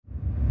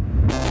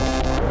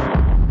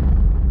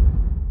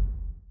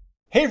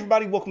Hey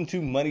everybody, welcome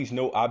to Money's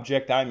No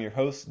Object. I'm your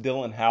host,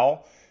 Dylan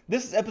Howell.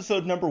 This is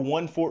episode number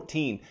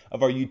 114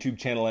 of our YouTube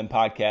channel and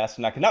podcast,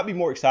 and I could not be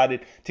more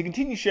excited to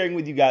continue sharing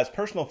with you guys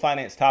personal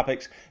finance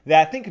topics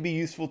that I think could be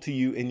useful to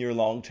you in your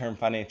long-term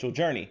financial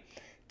journey.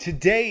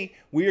 Today,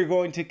 we are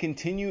going to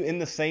continue in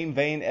the same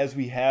vein as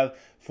we have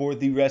for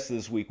the rest of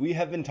this week. We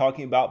have been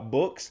talking about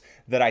books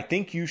that I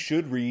think you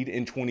should read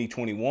in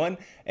 2021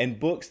 and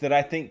books that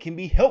I think can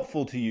be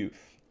helpful to you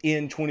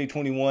in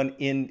 2021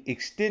 in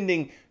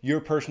extending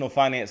your personal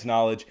finance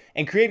knowledge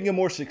and creating a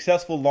more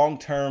successful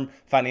long-term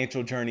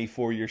financial journey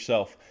for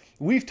yourself.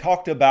 We've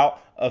talked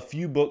about a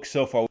few books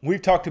so far.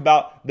 We've talked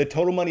about The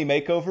Total Money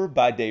Makeover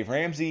by Dave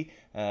Ramsey,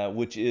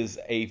 which is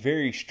a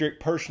very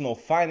strict personal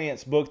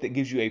finance book that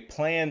gives you a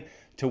plan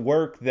to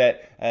work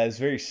that is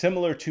very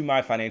similar to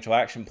my financial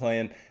action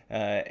plan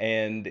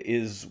and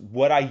is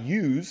what I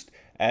used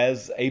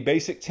as a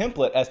basic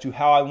template as to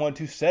how I want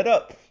to set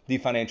up the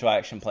financial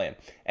action plan.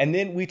 And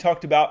then we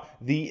talked about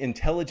The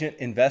Intelligent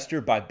Investor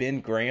by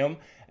Ben Graham,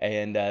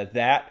 and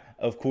that,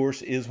 of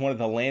course, is one of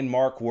the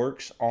landmark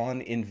works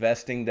on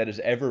investing that has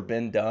ever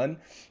been done.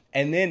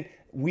 And then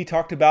we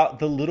talked about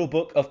The Little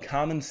Book of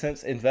Common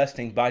Sense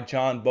Investing by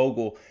John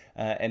Bogle,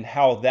 and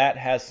how that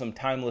has some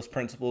timeless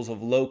principles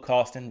of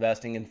low-cost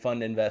investing and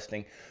fund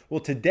investing. Well,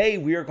 today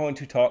we are going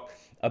to talk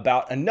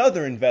about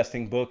another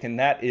investing book, and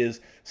that is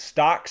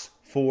Stocks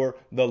for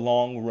the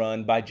Long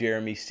Run by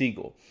Jeremy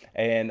Siegel.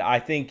 And I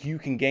think you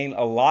can gain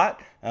a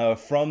lot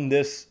from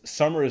this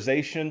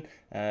summarization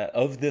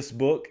of this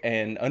book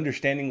and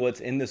understanding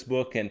what's in this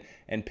book and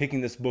picking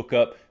this book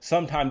up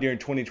sometime during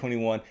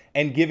 2021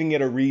 and giving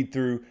it a read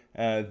through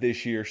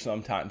this year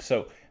sometime.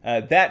 So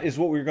that is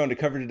what we're going to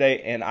cover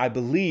today, and I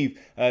believe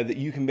that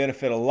you can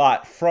benefit a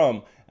lot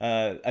from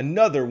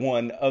another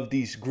one of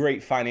these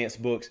great finance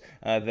books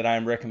that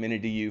I'm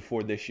recommending to you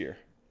for this year.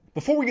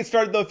 Before we get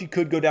started though, if you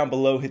could go down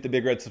below, hit the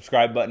big red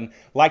subscribe button,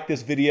 like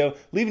this video,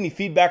 leave any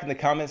feedback in the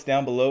comments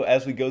down below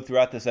as we go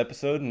throughout this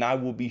episode, and I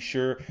will be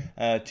sure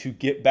to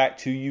get back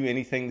to you.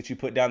 Anything that you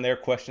put down there,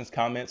 questions,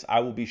 comments, I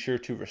will be sure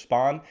to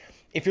respond.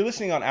 If you're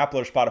listening on Apple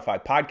or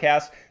Spotify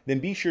podcasts, then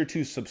be sure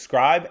to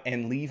subscribe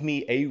and leave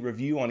me a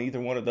review on either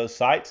one of those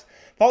sites.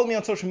 Follow me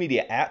on social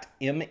media at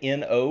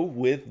MNO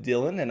with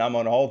Dylan, and I'm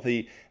on all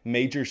the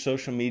major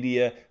social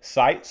media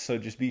sites, so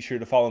just be sure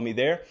to follow me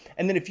there.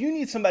 And then if you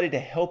need somebody to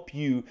help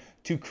you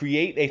to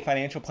create a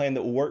financial plan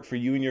that will work for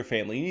you and your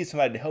family, you need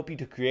somebody to help you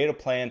to create a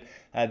plan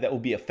that will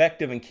be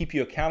effective and keep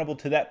you accountable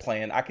to that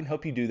plan, I can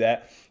help you do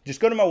that. Just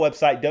go to my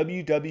website,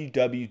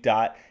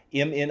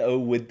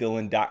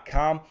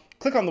 www.mnowithdylan.com.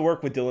 Click on the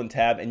Work with Dylan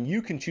tab, and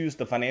you can choose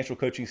the financial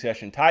coaching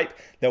session type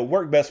that will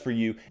work best for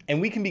you, and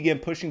we can begin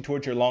pushing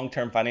towards your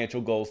long-term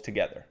financial goals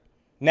together.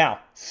 Now,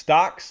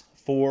 stocks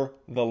for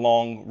the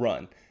long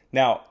run.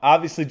 Now,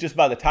 obviously, just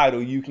by the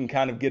title, you can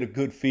kind of get a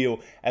good feel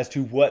as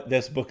to what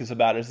this book is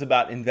about. It's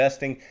about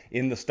investing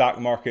in the stock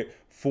market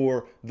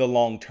for the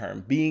long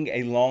term, being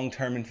a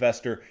long-term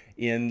investor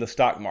in the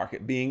stock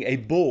market, being a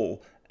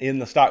bull in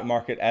the stock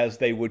market, as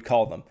they would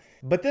call them.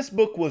 But this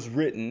book was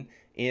written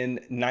in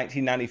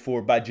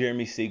 1994 by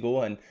Jeremy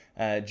Siegel, and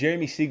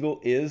Jeremy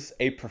Siegel is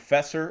a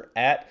professor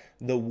at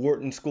the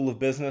Wharton School of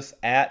Business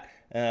at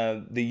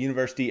the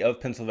University of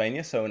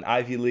Pennsylvania, so an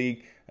Ivy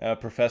League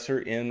professor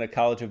in the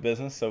College of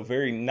Business, so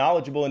very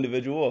knowledgeable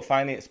individual, a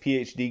finance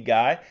PhD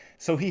guy.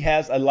 So he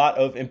has a lot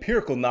of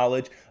empirical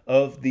knowledge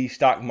of the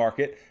stock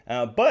market,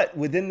 but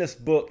within this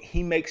book,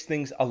 he makes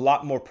things a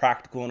lot more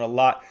practical and a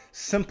lot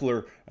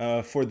simpler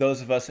for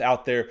those of us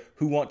out there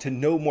who want to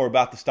know more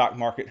about the stock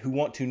market, who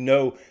want to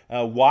know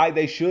why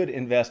they should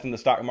invest in the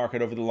stock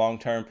market over the long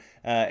term,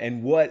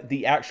 and what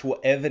the actual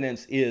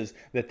evidence is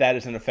that that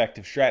is an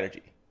effective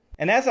strategy.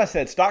 And as I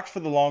said, Stocks for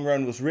the Long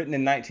Run was written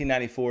in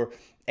 1994,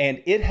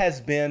 and it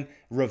has been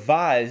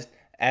revised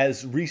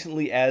as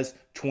recently as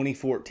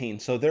 2014.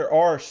 So there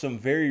are some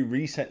very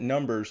recent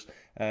numbers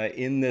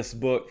in this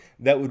book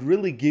that would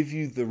really give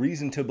you the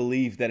reason to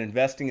believe that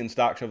investing in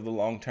stocks over the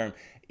long term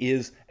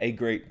is a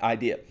great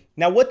idea.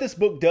 Now, what this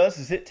book does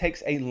is it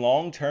takes a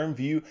long-term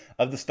view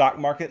of the stock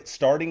market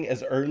starting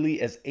as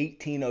early as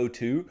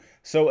 1802.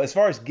 So as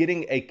far as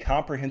getting a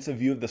comprehensive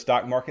view of the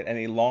stock market and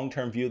a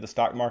long-term view of the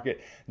stock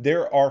market,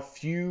 there are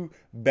few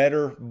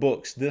better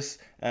books. This,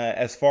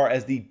 as far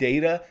as the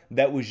data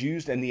that was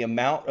used and the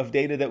amount of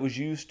data that was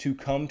used to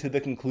come to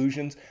the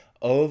conclusions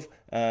of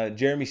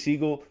Jeremy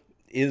Siegel,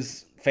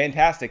 is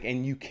fantastic,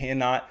 and you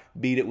cannot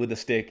beat it with a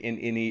stick in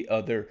any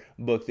other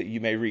book that you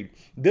may read.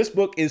 This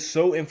book is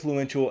so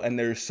influential, and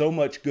there's so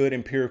much good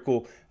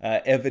empirical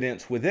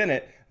evidence within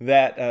it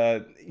that,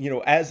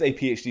 as a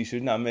PhD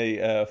student, I'm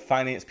a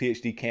finance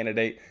PhD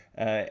candidate,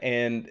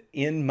 and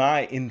in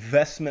my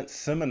investment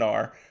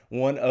seminar,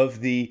 one of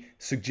the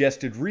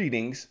suggested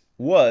readings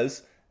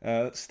was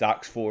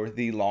Stocks for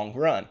the Long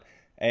Run.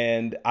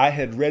 And I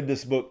had read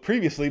this book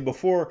previously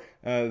before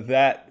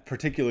that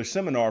particular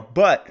seminar,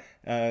 but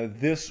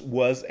this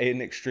was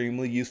an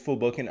extremely useful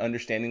book in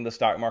understanding the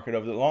stock market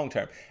over the long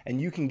term.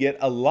 And you can get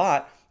a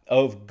lot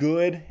of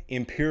good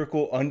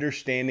empirical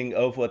understanding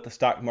of what the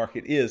stock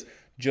market is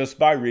just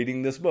by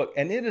reading this book.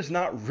 And it is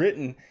not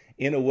written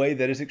in a way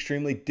that is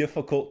extremely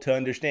difficult to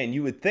understand.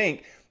 You would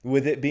think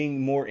with it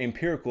being more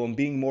empirical and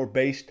being more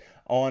based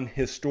on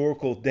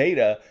historical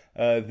data,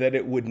 that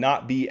it would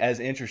not be as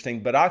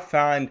interesting. But I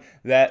find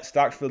that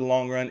Stocks for the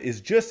Long Run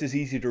is just as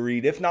easy to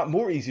read, if not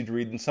more easy to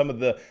read than some of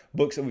the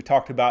books that we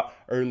talked about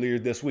earlier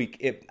this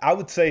week. I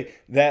would say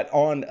that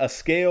on a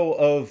scale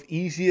of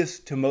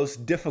easiest to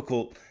most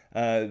difficult,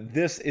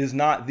 this is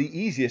not the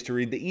easiest to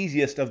read. The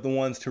easiest of the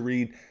ones to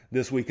read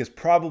this week is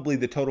probably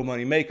The Total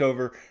Money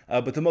Makeover,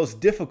 but the most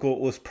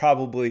difficult was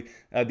probably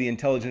The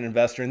Intelligent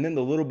Investor, and then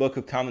the Little Book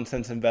of Common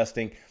Sense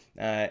Investing,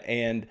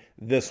 and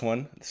this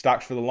one,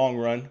 Stocks for the Long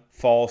Run,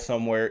 fall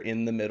somewhere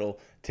in the middle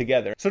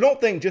together. So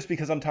don't think just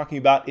because I'm talking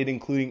about it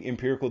including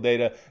empirical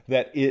data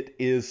that it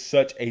is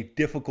such a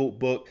difficult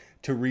book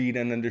to read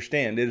and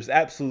understand. It is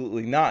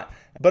absolutely not.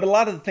 But a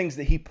lot of the things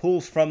that he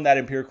pulls from that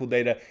empirical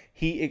data,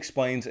 he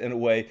explains in a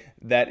way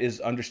that is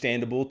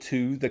understandable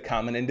to the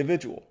common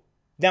individual.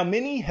 Now,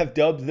 many have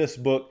dubbed this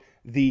book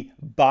the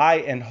buy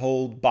and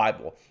hold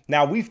Bible.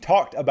 Now, we've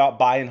talked about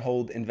buy and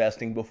hold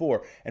investing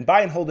before, and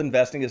buy and hold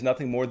investing is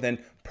nothing more than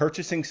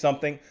purchasing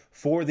something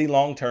for the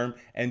long term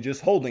and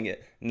just holding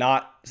it,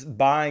 not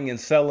buying and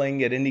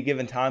selling at any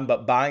given time,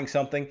 but buying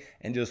something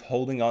and just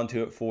holding on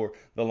to it for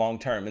the long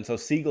term. And so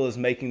Siegel is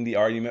making the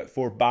argument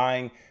for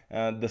buying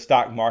the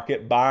stock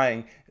market,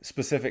 buying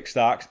specific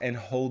stocks and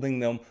holding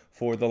them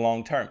for the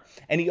long term.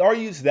 And he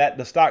argues that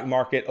the stock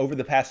market over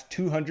the past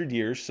 200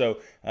 years, so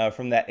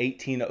from that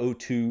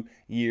 1802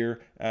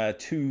 year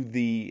to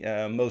the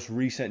most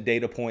recent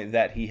data point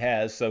that he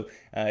has, so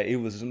it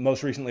was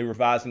most recently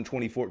revised in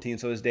 2014,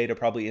 so his data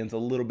probably ends a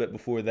little bit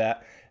before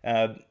that.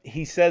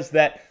 He says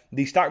that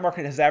the stock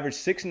market has averaged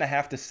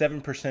 6.5% to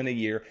 7% a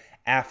year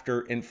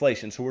after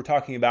inflation. So we're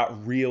talking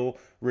about real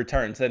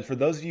returns. And for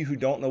those of you who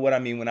don't know what I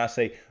mean when I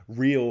say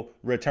real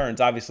returns,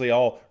 obviously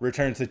all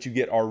returns that you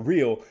get are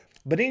real,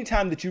 but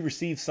anytime that you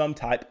receive some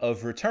type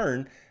of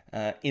return,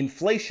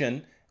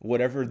 inflation,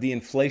 whatever the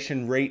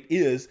inflation rate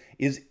is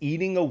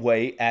eating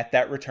away at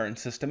that return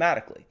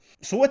systematically.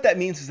 So what that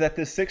means is that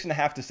this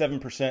 6.5% to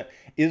 7%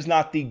 is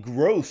not the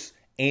gross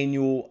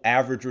annual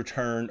average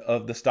return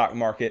of the stock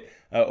market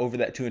over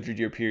that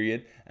 200-year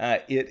period.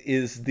 It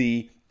is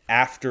the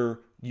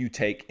after you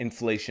take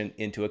inflation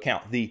into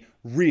account, the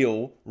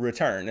real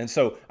return. And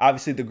so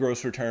obviously the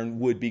gross return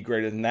would be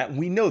greater than that.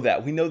 We know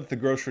that. We know that the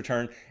gross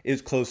return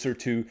is closer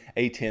to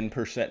a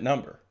 10%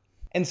 number.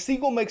 And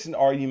Siegel makes an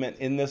argument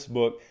in this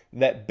book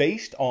that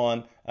based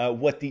on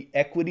what the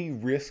equity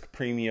risk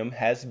premium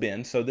has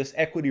been, so this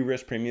equity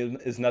risk premium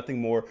is nothing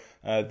more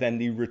than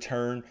the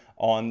return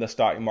on the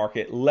stock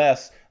market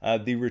less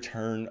the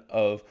return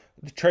of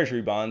the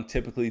treasury bond,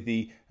 typically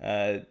the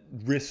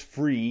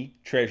risk-free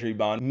treasury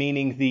bond,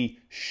 meaning the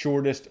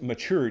shortest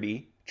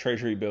maturity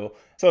treasury bill.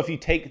 So if you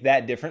take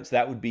that difference,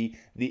 that would be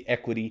the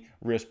equity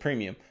risk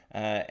premium.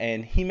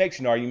 And he makes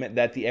an argument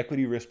that the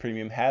equity risk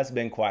premium has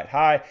been quite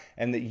high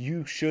and that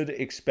you should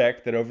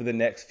expect that over the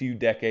next few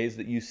decades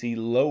that you see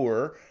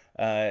lower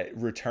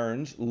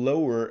returns,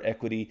 lower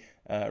equity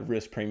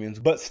risk premiums,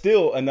 but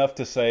still enough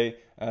to say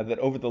that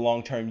over the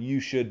long term, you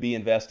should be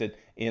invested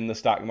in the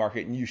stock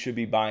market and you should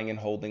be buying and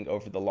holding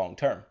over the long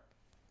term.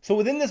 So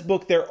within this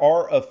book, there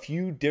are a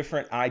few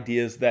different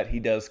ideas that he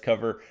does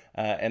cover,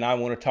 and I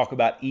want to talk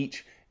about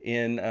each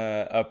in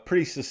a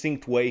pretty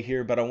succinct way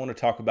here, but I want to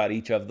talk about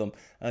each of them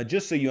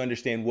just so you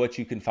understand what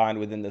you can find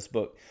within this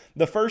book.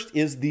 The first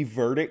is the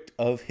verdict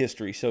of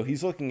history. So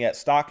he's looking at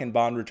stock and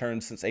bond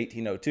returns since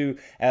 1802,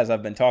 as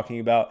I've been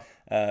talking about.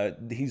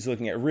 He's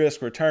looking at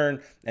risk,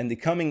 return, and the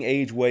coming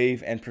age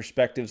wave and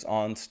perspectives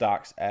on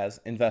stocks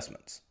as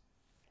investments.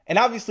 And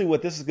obviously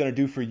what this is going to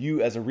do for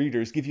you as a reader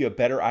is give you a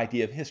better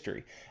idea of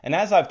history. And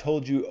as I've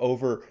told you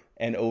over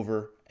and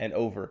over and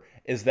over,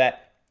 is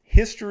that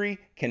history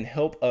can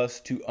help us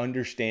to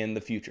understand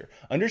the future.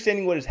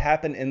 Understanding what has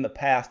happened in the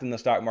past in the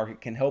stock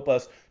market can help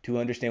us to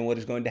understand what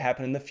is going to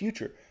happen in the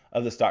future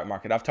of the stock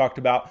market. I've talked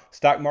about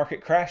stock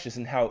market crashes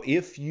and how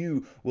if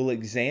you will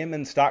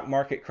examine stock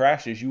market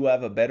crashes, you will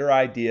have a better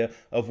idea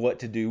of what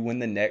to do when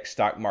the next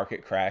stock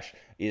market crash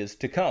is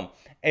to come.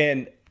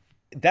 And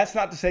that's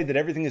not to say that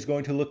everything is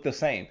going to look the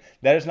same.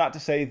 That is not to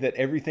say that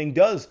everything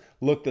does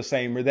look the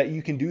same or that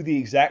you can do the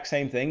exact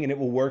same thing and it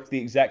will work the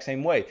exact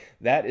same way.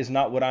 That is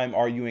not what I'm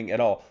arguing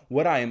at all.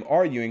 What I am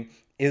arguing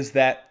is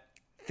that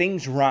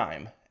things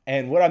rhyme.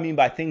 And what I mean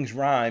by things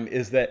rhyme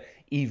is that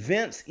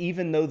events,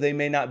 even though they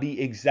may not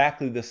be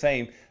exactly the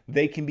same,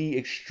 they can be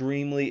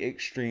extremely,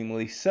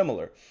 extremely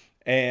similar.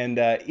 And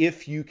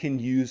if you can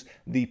use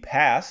the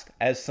past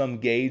as some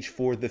gauge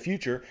for the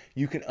future,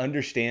 you can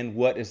understand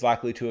what is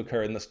likely to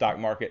occur in the stock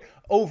market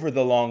over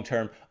the long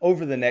term,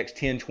 over the next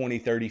 10, 20,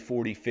 30,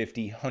 40,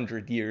 50,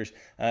 100 years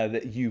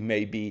that you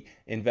may be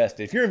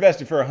invested. If you're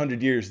invested for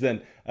 100 years,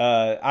 then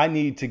I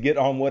need to get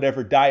on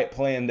whatever diet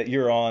plan that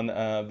you're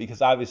on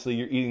because obviously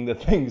you're eating the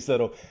things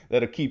that'll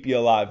keep you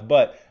alive.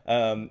 But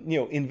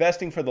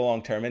investing for the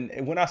long term.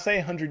 And when I say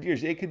 100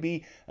 years, it could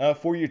be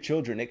for your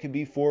children. It could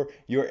be for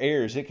your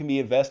heirs. It can be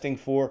investing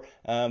for,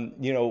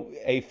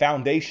 a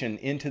foundation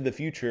into the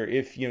future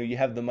if, you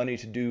have the money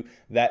to do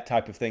that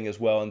type of thing as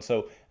well. And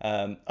so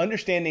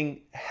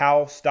understanding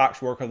how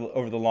stocks work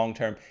over the long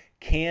term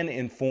can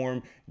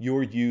inform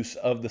your use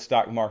of the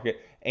stock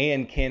market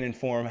and can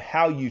inform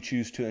how you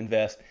choose to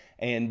invest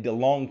and the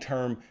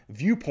long-term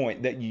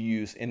viewpoint that you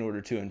use in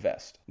order to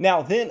invest.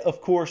 Now, then, of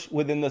course,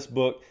 within this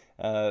book,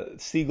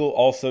 Siegel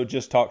also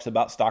just talks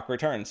about stock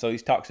returns. So he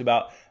talks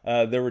about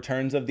the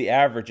returns of the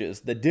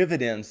averages, the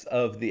dividends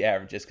of the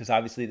averages, because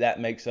obviously that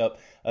makes up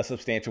a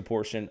substantial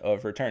portion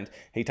of returns.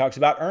 He talks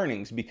about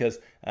earnings because,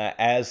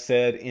 as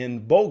said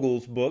in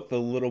Bogle's book, The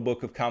Little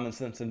Book of Common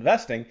Sense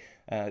Investing,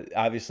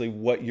 obviously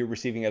what you're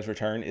receiving as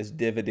return is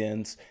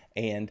dividends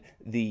and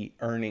the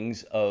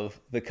earnings of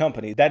the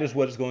company. That is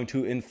what is going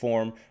to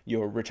inform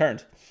your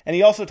returns. And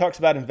he also talks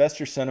about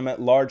investor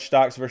sentiment, large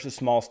stocks versus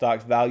small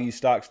stocks, value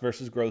stocks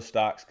versus growth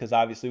stocks, because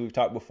obviously we've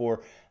talked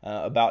before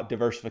about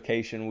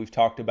diversification. We've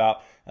talked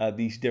about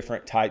these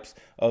different types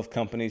of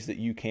companies that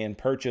you can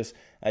purchase.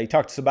 He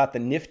talks about the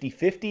Nifty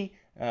 50,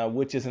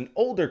 which is an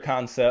older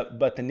concept,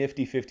 but the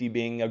Nifty 50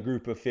 being a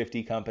group of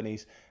 50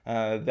 companies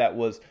that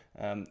was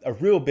a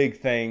real big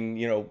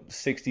thing,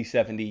 60,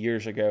 70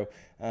 years ago,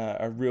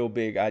 a real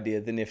big idea,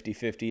 the Nifty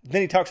 50.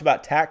 Then he talks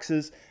about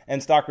taxes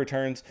and stock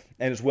returns,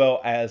 and as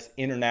well as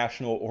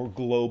international or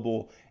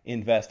global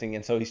investing.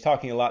 And so he's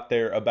talking a lot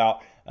there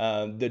about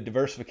the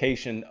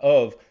diversification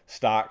of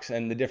stocks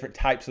and the different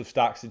types of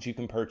stocks that you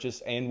can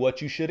purchase and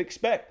what you should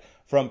expect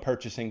from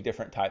purchasing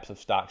different types of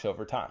stocks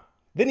over time.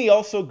 Then he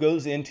also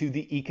goes into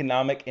the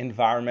economic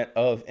environment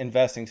of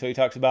investing. So he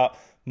talks about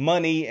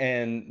money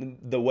and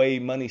the way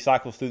money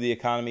cycles through the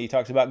economy. He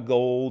talks about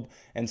gold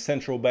and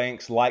central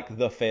banks like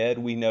the Fed.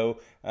 We know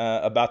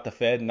about the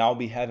Fed, and I'll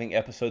be having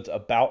episodes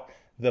about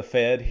the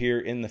Fed here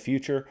in the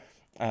future.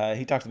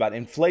 He talks about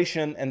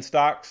inflation and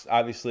stocks.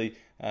 Obviously,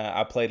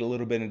 I played a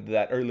little bit into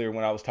that earlier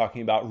when I was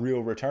talking about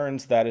real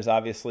returns. That is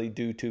obviously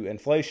due to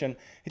inflation.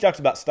 He talks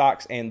about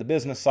stocks and the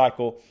business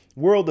cycle,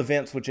 world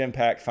events which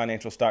impact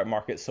financial stock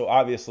markets. So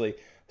obviously,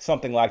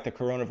 something like the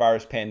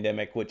coronavirus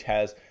pandemic, which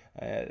has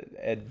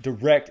a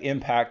direct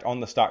impact on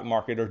the stock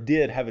market, or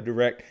did have a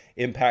direct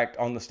impact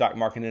on the stock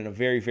market in a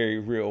very, very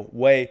real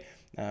way,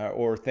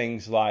 or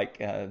things like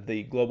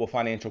the global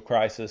financial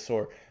crisis,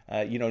 or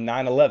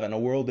 9/11, a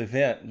world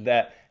event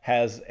that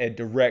has a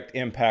direct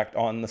impact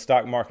on the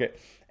stock market,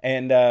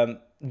 and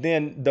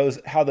then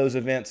how those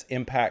events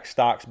impact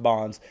stocks,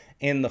 bonds,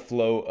 and the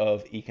flow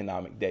of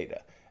economic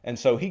data. And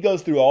so he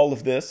goes through all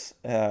of this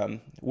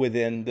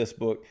within this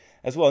book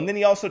as well. And then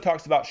he also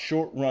talks about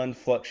short-run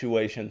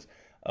fluctuations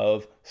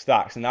of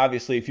stocks. And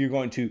obviously, if you're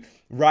going to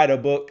write a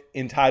book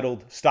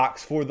entitled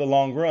Stocks for the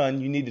Long Run,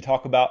 you need to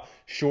talk about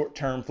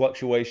short-term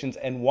fluctuations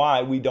and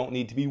why we don't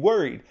need to be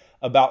worried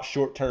about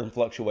short-term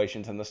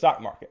fluctuations in the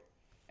stock market.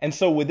 And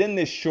so within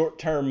this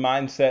short-term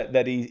mindset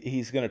that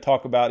he's going to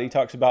talk about, he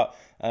talks about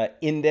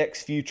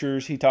index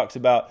futures, he talks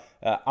about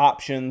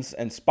options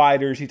and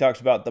spiders, he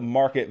talks about the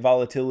market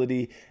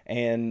volatility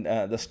and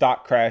the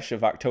stock crash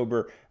of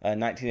October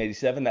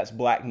 1987. That's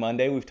Black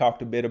Monday. We've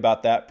talked a bit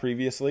about that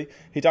previously.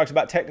 He talks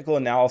about technical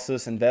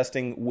analysis,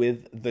 investing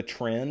with the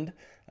trend,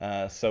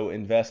 so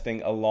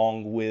investing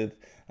along with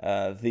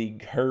the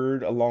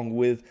herd, along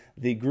with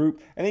the group.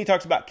 And then he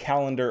talks about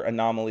calendar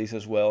anomalies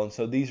as well. And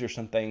so these are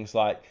some things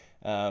like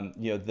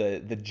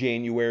the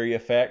January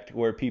effect,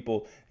 where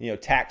people,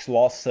 tax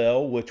loss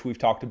sell, which we've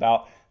talked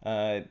about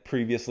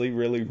previously.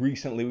 Really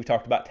recently, we've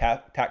talked about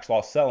tax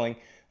loss selling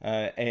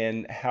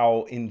and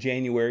how in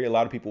January, a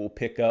lot of people will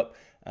pick up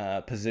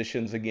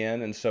positions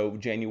again. And so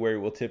January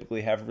will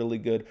typically have really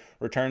good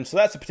returns. So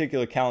that's a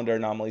particular calendar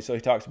anomaly. So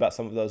he talks about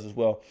some of those as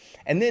well.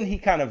 And then he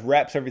kind of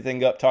wraps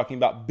everything up talking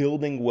about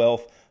building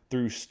wealth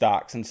through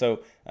stocks. And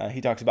so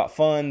he talks about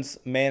funds,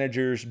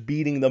 managers,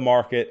 beating the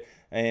market,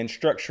 and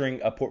structuring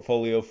a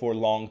portfolio for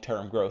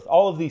long-term growth.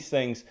 All of these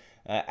things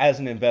as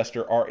an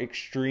investor are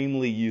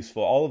extremely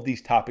useful. All of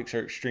these topics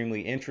are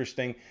extremely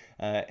interesting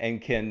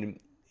and can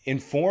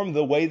inform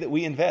the way that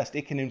we invest.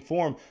 It can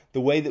inform the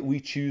way that we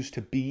choose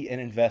to be an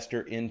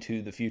investor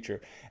into the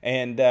future.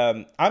 And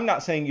I'm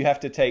not saying you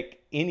have to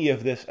take any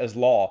of this as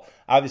law.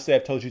 Obviously,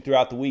 I've told you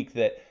throughout the week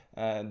that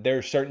there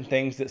are certain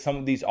things that some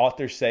of these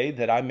authors say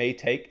that I may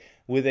take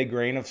with a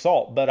grain of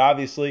salt. But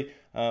obviously,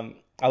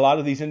 a lot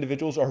of these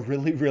individuals are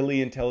really, really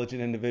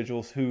intelligent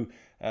individuals who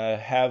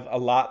have a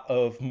lot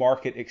of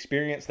market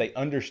experience. They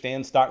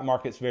understand stock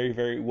markets very,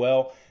 very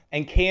well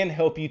and can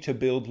help you to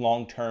build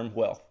long-term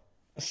wealth.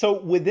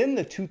 So within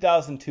the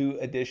 2002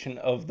 edition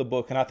of the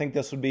book, and I think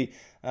this would be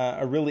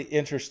a really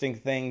interesting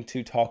thing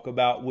to talk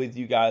about with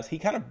you guys, he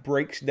kind of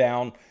breaks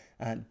down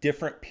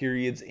different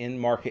periods in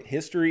market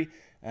history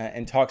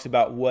and talks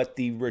about what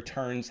the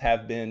returns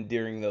have been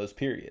during those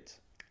periods.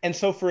 And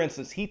so, for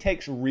instance, he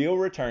takes real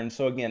returns,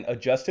 so again,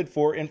 adjusted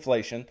for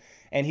inflation,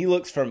 and he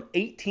looks from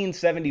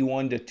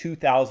 1871 to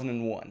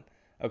 2001.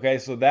 Okay,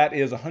 so that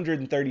is a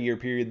 130-year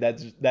period.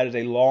 That is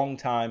a long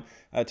time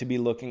to be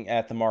looking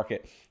at the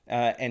market.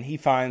 And he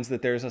finds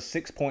that there's a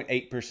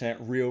 6.8%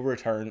 real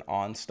return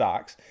on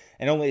stocks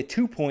and only a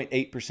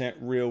 2.8%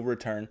 real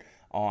return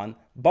on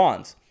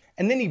bonds.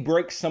 And then he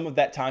breaks some of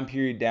that time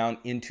period down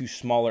into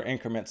smaller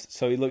increments.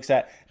 So he looks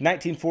at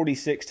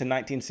 1946 to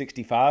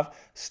 1965,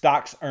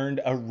 stocks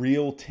earned a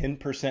real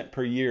 10%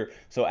 per year.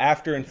 So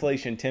after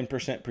inflation,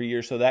 10% per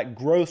year. So that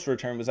gross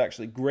return was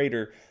actually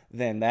greater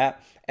than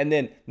that. And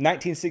then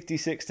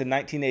 1966 to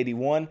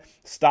 1981,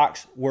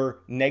 stocks were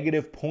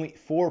negative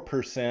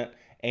 0.4%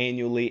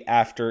 annually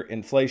after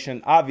inflation.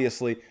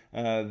 Obviously,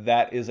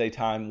 that is a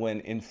time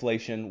when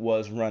inflation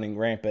was running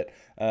rampant.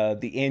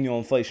 The annual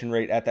inflation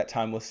rate at that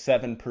time was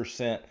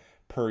 7%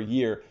 per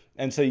year.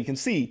 And so you can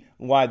see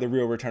why the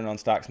real return on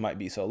stocks might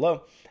be so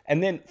low.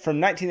 And then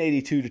from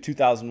 1982 to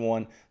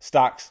 2001,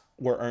 stocks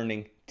were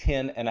earning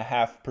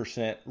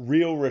 10.5%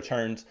 real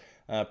returns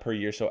per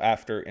year. So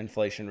after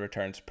inflation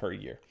returns per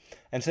year.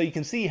 And so you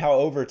can see how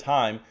over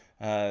time,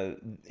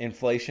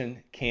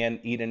 inflation can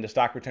eat into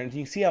stock returns.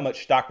 You can see how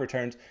much stock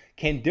returns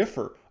can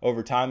differ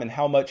over time and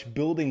how much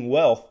building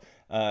wealth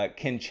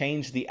can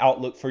change the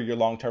outlook for your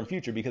long-term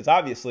future, because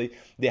obviously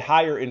the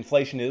higher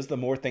inflation is, the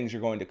more things are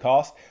going to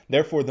cost.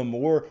 Therefore, the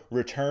more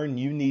return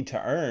you need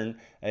to earn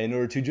in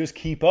order to just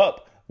keep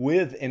up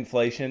with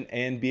inflation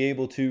and be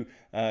able to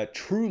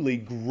truly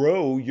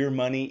grow your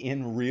money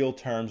in real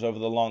terms over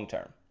the long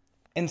term.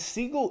 And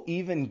Siegel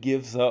even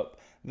gives up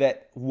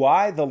that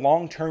why the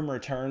long-term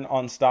return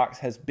on stocks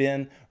has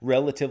been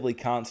relatively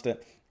constant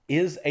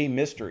is a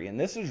mystery. And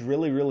this is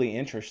really, really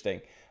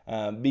interesting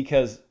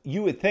because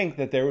you would think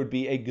that there would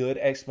be a good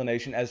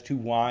explanation as to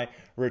why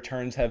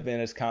returns have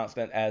been as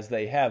constant as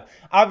they have.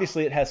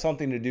 Obviously, it has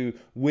something to do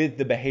with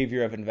the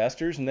behavior of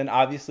investors, and then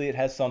obviously it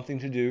has something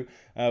to do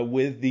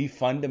with the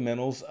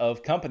fundamentals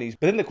of companies.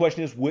 But then the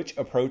question is, which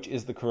approach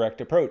is the correct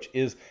approach?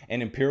 Is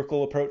an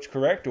empirical approach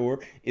correct, or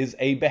is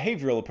a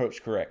behavioral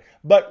approach correct?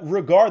 But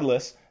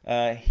regardless,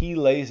 he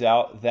lays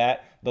out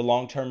that the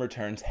long-term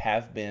returns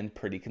have been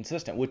pretty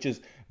consistent, which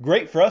is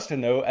great for us to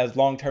know as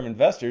long-term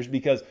investors,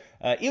 because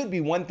it would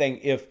be one thing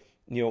if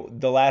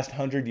the last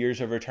 100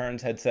 years of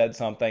returns had said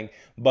something,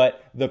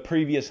 but the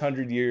previous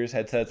 100 years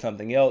had said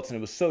something else, and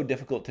it was so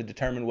difficult to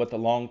determine what the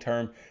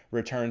long-term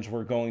returns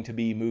were going to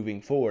be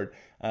moving forward.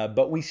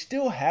 But we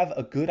still have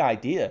a good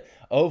idea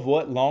of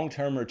what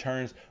long-term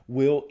returns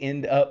will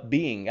end up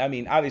being. I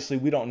mean, obviously,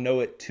 we don't know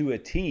it to a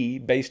T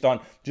based on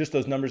just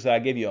those numbers that I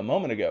gave you a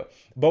moment ago.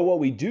 But what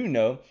we do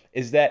know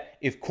is that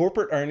if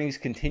corporate earnings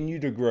continue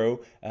to grow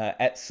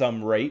at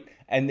some rate,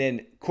 and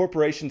then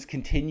corporations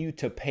continue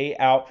to pay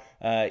out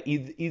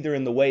either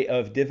in the way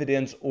of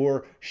dividends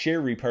or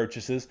share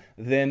repurchases,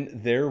 then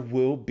there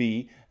will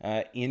be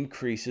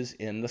increases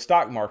in the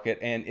stock market.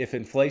 And if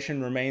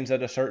inflation remains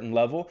at a certain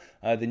level,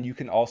 then you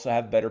can also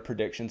have better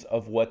predictions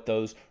of what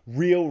those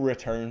real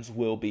returns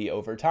will be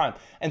over time.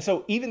 And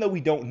so even though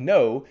we don't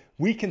know,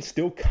 we can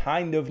still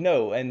kind of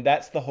know. And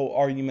that's the whole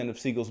argument of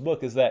Siegel's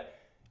book, is that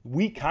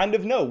we kind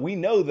of know. We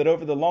know that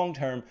over the long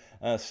term,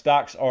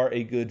 stocks are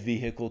a good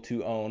vehicle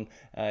to own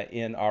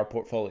in our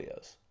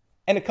portfolios.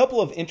 And a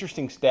couple of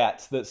interesting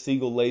stats that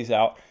Siegel lays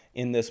out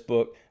in this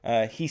book.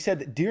 He said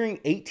that during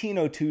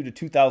 1802 to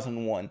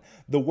 2001,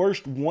 the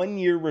worst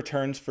one-year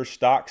returns for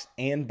stocks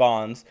and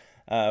bonds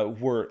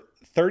were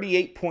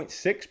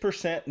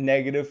 38.6%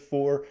 negative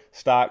for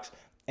stocks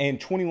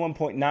and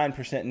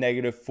 21.9%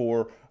 negative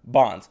for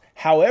bonds.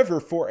 However,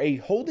 for a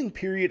holding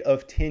period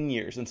of 10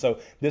 years, and so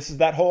this is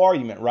that whole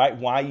argument, right?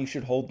 Why you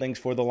should hold things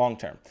for the long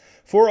term.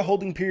 For a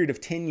holding period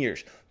of 10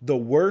 years, the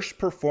worst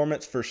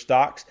performance for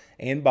stocks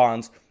and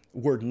bonds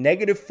were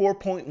negative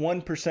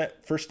 4.1%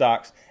 for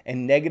stocks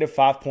and negative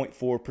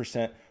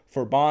 5.4%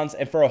 for bonds.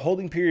 And for a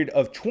holding period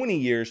of 20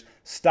 years,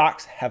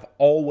 stocks have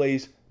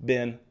always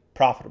been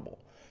profitable.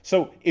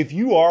 So if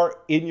you are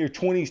in your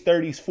 20s,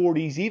 30s,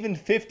 40s, even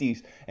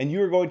 50s, and you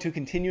are going to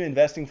continue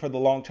investing for the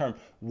long term,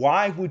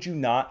 why would you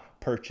not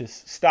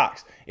purchase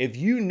stocks? If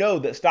you know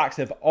that stocks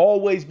have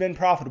always been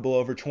profitable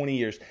over 20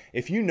 years,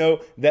 if you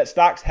know that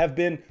stocks have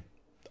been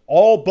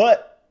all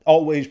but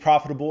always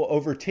profitable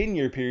over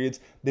 10-year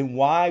periods, then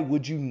why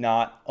would you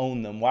not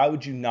own them? Why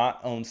would you not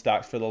own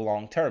stocks for the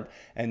long term?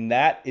 And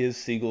that is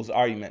Siegel's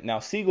argument. Now,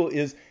 Siegel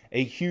is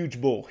a huge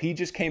bull. He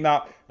just came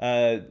out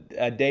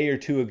a day or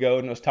two ago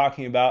and was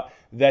talking about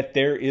that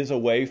there is a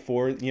way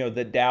for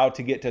the Dow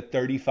to get to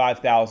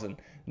 35,000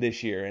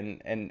 this year.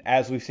 And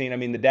as we've seen, I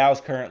mean, the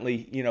Dow's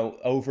currently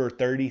over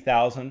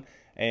 30,000,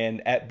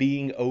 and at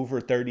being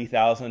over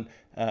 30,000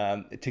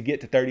 to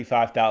get to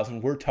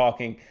 35,000, we're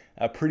talking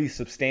a pretty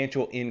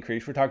substantial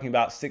increase. We're talking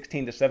about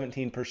 16 to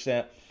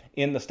 17%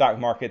 in the stock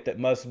market that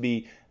must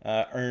be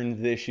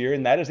earned this year,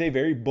 and that is a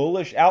very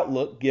bullish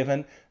outlook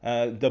given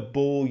the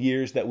bull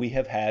years that we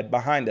have had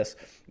behind us.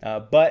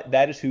 But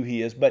that is who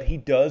he is. But he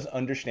does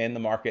understand the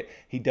market.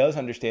 He does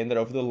understand that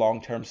over the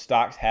long term,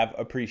 stocks have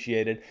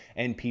appreciated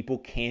and people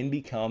can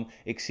become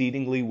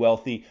exceedingly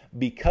wealthy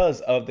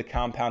because of the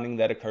compounding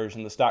that occurs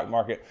in the stock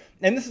market.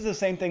 And this is the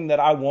same thing that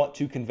I want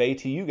to convey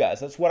to you guys.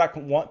 That's what I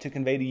want to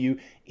convey to you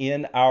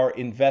in our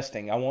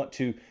investing. I want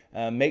to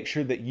make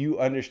sure that you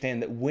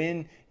understand that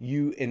when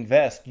you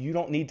invest, you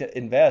don't need to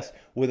invest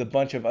with a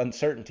bunch of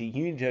uncertainty.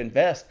 You need to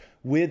invest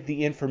with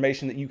the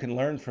information that you can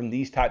learn from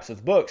these types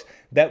of books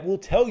that will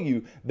tell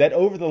you that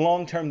over the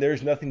long term,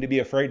 there's nothing to be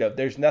afraid of.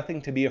 There's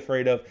nothing to be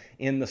afraid of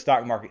in the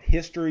stock market.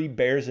 History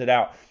bears it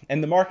out.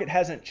 And the market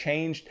hasn't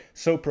changed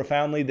so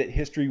profoundly that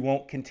history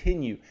won't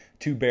continue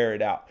to bear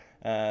it out.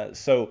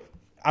 So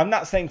I'm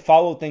not saying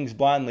follow things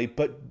blindly,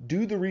 but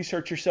do the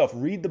research yourself.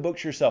 Read the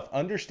books yourself.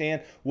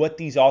 Understand what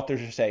these authors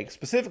are saying,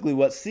 specifically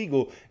what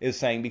Siegel is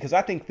saying, because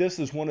I think this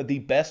is one of the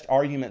best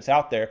arguments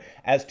out there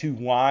as to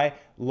why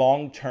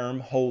long-term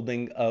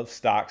holding of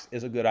stocks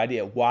is a good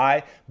idea,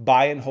 why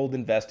buy and hold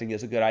investing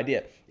is a good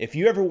idea. If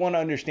you ever want to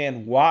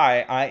understand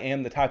why I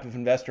am the type of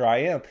investor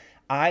I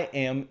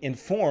am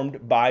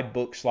informed by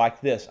books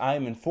like this. I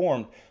am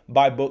informed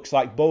by books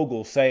like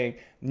Bogle saying,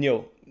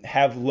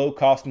 have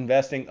low-cost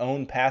investing,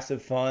 own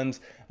passive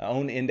funds,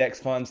 own index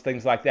funds,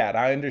 things like that.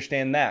 I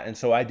understand that, and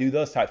so I do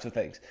those types of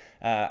things.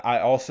 I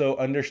also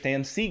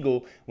understand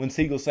Siegel when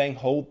Siegel's saying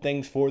hold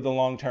things for the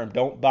long term.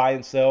 Don't buy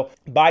and sell.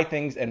 Buy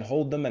things and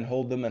hold them and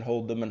hold them and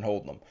hold them and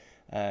hold them.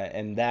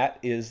 And that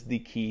is the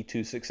key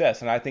to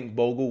success. And I think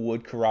Bogle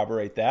would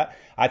corroborate that.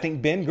 I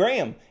think Ben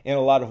Graham, in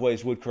a lot of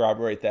ways, would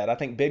corroborate that. I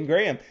think Ben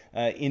Graham,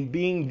 in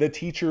being the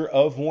teacher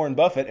of Warren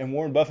Buffett, and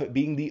Warren Buffett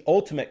being the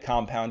ultimate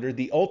compounder,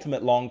 the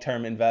ultimate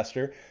long-term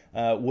investor,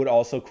 would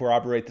also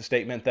corroborate the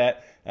statement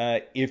that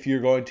if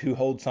you're going to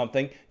hold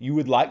something, you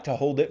would like to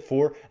hold it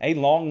for a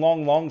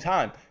long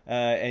time,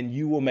 and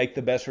you will make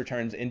the best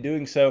returns in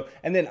doing so.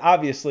 And then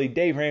obviously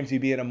Dave Ramsey,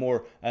 being a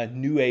more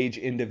new age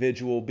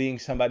individual, being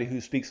somebody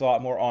who speaks a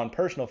lot more on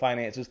personal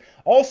finances,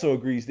 also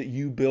agrees that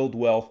you build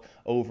wealth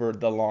over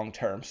the long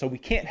term. So we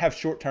can't have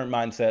short-term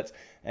mindsets,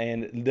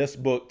 and this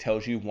book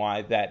tells you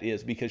why that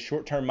is, because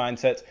short-term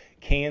mindsets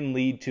can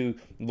lead to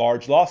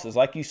large losses,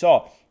 like you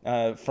saw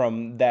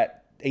from that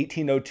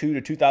 1802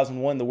 to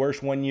 2001, the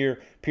worst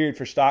one-year period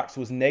for stocks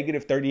was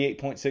negative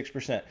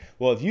 38.6%.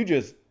 Well, if you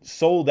just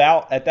sold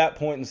out at that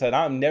point and said,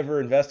 I'm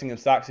never investing in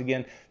stocks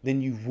again, then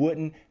you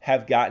wouldn't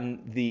have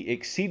gotten the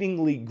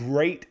exceedingly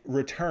great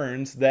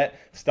returns that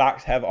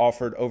stocks have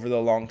offered over the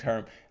long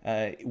term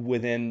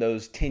within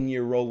those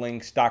 10-year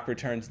rolling stock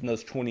returns and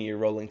those 20-year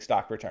rolling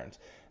stock returns.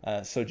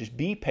 So just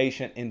be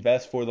patient,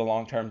 invest for the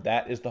long term.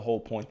 That is the whole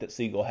point that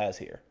Siegel has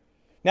here.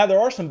 Now,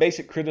 there are some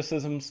basic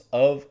criticisms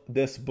of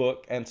this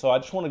book, and so I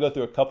just want to go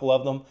through a couple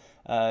of them.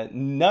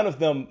 None of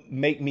them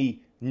make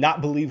me not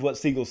believe what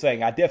Siegel's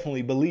saying. I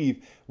definitely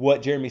believe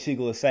what Jeremy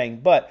Siegel is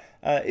saying, but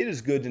it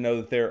is good to know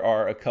that there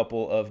are a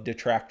couple of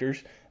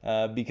detractors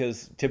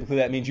because typically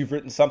that means you've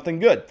written something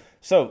good.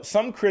 So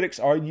some critics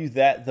argue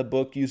that the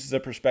book uses a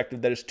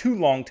perspective that is too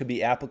long to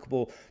be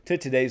applicable to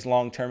today's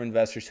long-term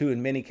investors who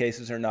in many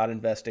cases are not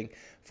investing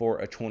for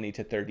a 20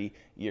 to 30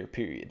 year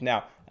period.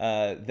 Now,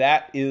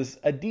 that is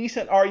a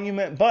decent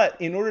argument, but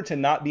in order to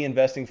not be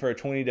investing for a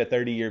 20 to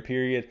 30 year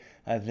period,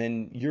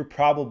 then you're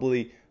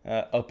probably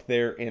up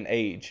there in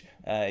age.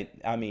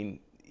 I mean,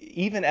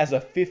 even as a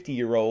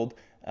 50-year-old,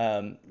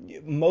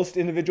 most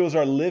individuals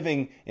are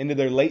living into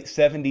their late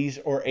 70s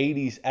or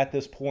 80s at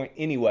this point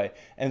anyway.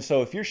 And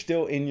so if you're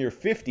still in your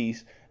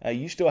 50s,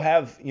 you still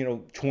have,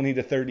 20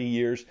 to 30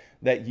 years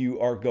that you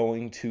are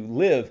going to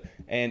live.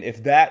 And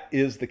if that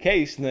is the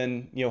case,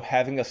 then,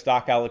 having a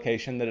stock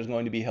allocation that is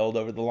going to be held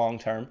over the long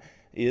term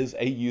is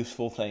a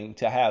useful thing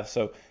to have.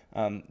 So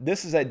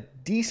this is a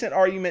decent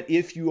argument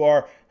if you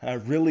are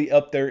really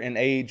up there in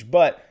age,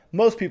 but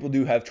most people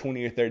do have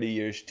 20 or 30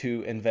 years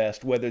to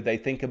invest, whether they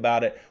think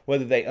about it,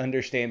 whether they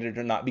understand it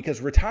or not,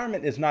 because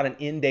retirement is not an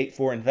end date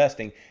for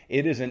investing.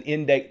 It is an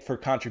end date for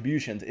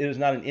contributions. It is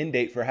not an end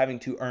date for having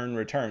to earn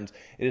returns.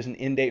 It is an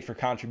end date for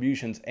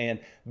contributions and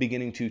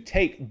beginning to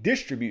take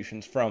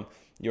distributions from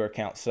your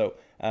account. So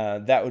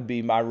that would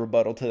be my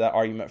rebuttal to that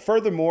argument.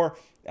 Furthermore,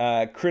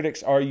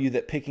 critics argue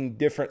that picking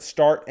different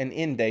start and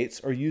end dates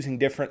or using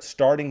different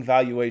starting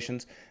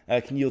valuations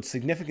can yield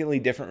significantly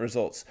different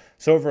results.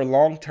 So over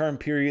long-term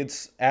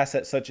periods,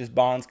 assets such as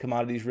bonds,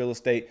 commodities, real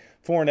estate,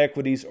 foreign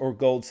equities, or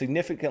gold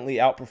significantly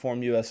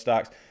outperform U.S.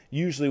 stocks,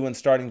 usually when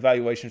starting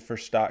valuation for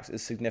stocks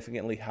is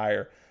significantly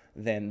higher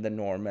than the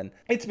norm. And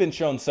it's been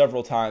shown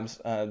several times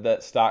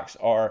that stocks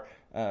are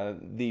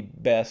the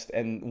best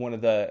and one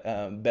of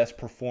the best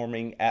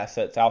performing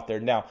assets out there.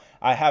 Now,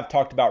 I have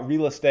talked about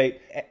real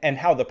estate and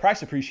how the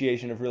price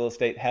appreciation of real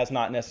estate has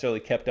not necessarily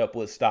kept up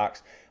with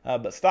stocks,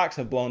 but stocks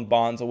have blown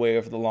bonds away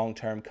over the long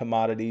term,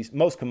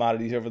 most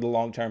commodities over the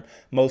long term,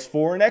 most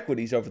foreign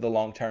equities over the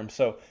long term.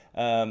 So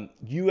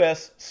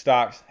U.S.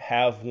 stocks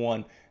have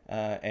won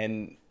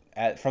and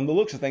from the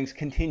looks of things,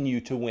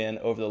 continue to win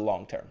over the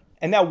long term.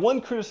 And now one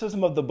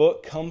criticism of the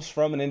book comes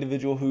from an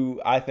individual who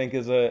I think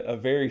is a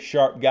very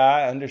sharp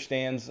guy,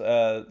 understands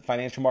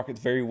financial markets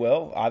very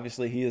well.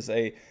 Obviously, he is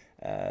a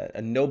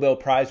Nobel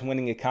Prize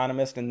winning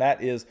economist, and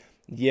that is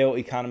Yale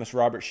economist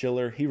Robert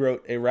Shiller. He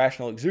wrote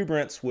Irrational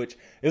Exuberance, which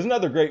is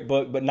another great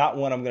book, but not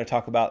one I'm going to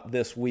talk about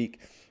this week.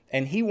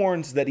 And he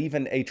warns that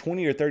even a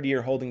 20 or 30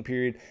 year holding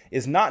period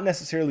is not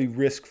necessarily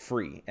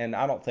risk-free. And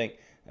I don't think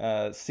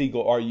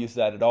Siegel argues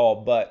that at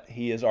all, but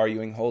he is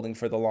arguing holding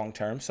for the long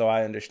term, so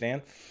I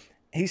understand.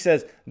 He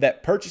says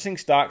that purchasing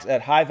stocks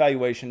at high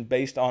valuation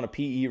based on a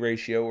PE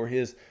ratio, or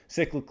his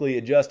cyclically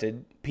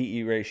adjusted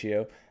PE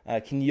ratio,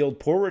 can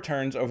yield poor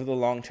returns over the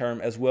long term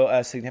as well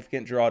as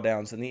significant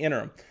drawdowns in the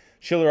interim.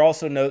 Shiller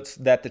also notes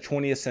that the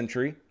 20th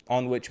century,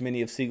 on which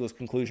many of Siegel's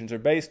conclusions are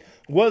based,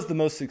 was the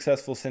most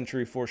successful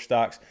century for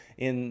stocks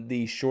in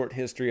the short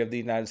history of the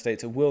United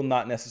States. It will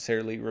not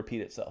necessarily repeat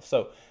itself.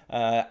 So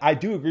I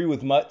do agree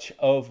with much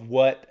of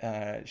what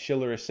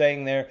Shiller is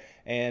saying there.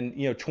 And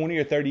 20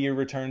 or 30 year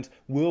returns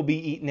will be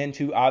eaten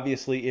into,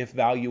 obviously, if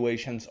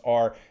valuations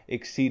are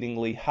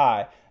exceedingly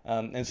high.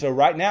 And so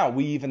right now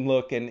we even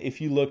look, and if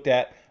you looked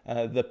at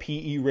the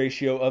PE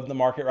ratio of the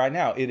market right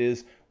now, it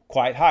is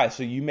quite high.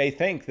 So you may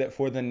think that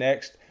for the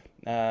next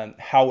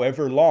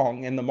however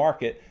long in the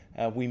market,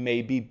 we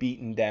may be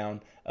beaten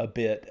down a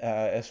bit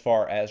as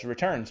far as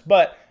returns.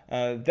 But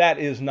that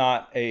is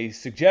not a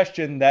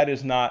suggestion. That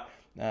is not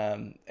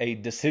a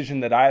decision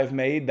that I have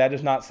made. That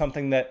is not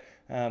something that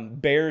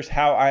bears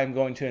how I am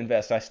going to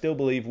invest. I still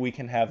believe we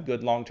can have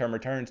good long-term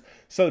returns.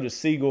 So does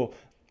Siegel.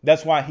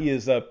 That's why he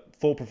is a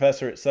full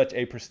professor at such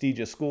a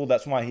prestigious school.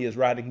 That's why he is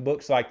writing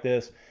books like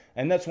this.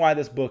 And that's why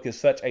this book is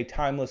such a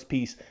timeless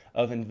piece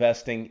of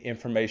investing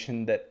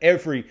information that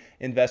every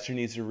investor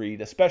needs to read,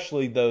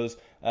 especially those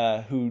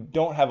who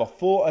don't have a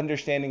full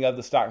understanding of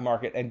the stock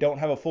market and don't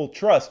have a full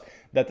trust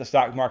that the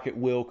stock market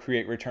will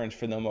create returns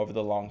for them over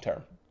the long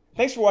term.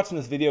 Thanks for watching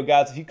this video,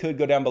 guys. If you could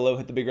go down below,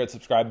 hit the big red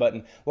subscribe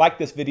button, like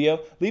this video,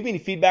 leave me any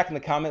feedback in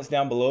the comments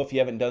down below if you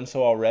haven't done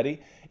so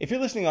already. If you're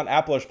listening on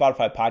Apple or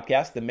Spotify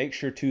podcasts, then make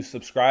sure to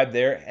subscribe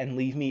there and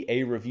leave me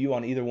a review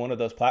on either one of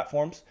those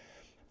platforms.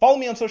 Follow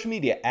me on social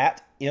media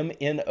at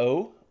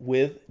MNO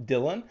with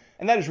Dylan,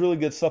 and that is really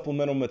good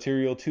supplemental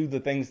material to the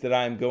things that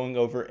I am going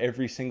over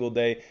every single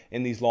day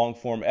in these long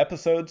form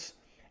episodes.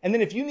 And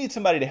then if you need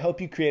somebody to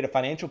help you create a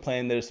financial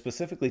plan that is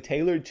specifically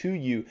tailored to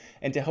you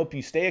and to help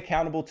you stay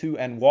accountable to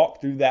and walk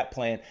through that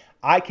plan,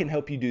 I can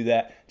help you do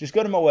that. Just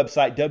go to my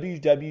website,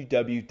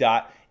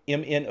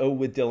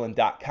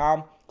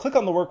 www.mnowithdylan.com. Click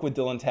on the Work with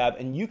Dylan tab,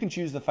 and you can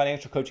choose the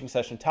financial coaching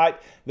session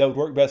type that would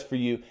work best for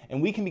you,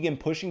 and we can begin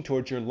pushing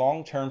towards your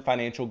long-term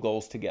financial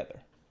goals together.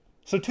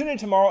 So tune in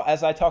tomorrow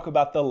as I talk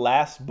about the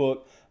last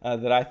book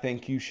that I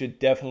think you should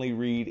definitely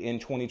read in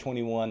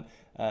 2021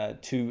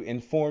 to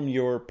inform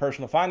your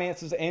personal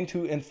finances and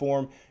to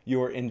inform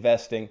your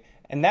investing.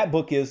 And that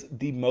book is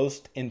The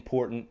Most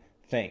Important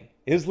Thing.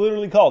 It is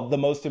literally called The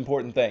Most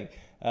Important Thing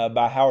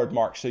by Howard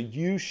Marks. So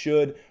you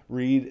should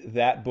read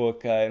that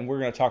book, and we're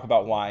going to talk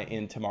about why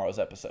in tomorrow's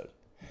episode.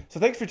 So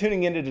thanks for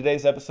tuning in to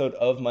today's episode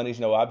of Money's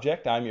No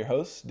Object. I'm your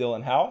host,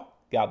 Dylan Howell.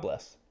 God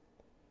bless.